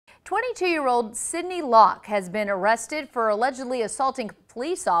22-year-old Sydney Locke has been arrested for allegedly assaulting a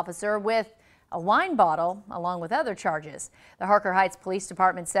police officer with a wine bottle, along with other charges. The Harker Heights Police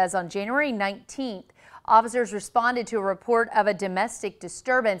Department says on January 19th, officers responded to a report of a domestic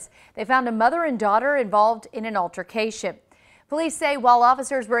disturbance. They found a mother and daughter involved in an altercation. Police say while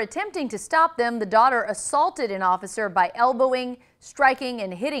officers were attempting to stop them, the daughter assaulted an officer by elbowing, striking,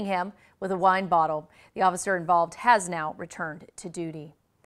 and hitting him with a wine bottle. The officer involved has now returned to duty.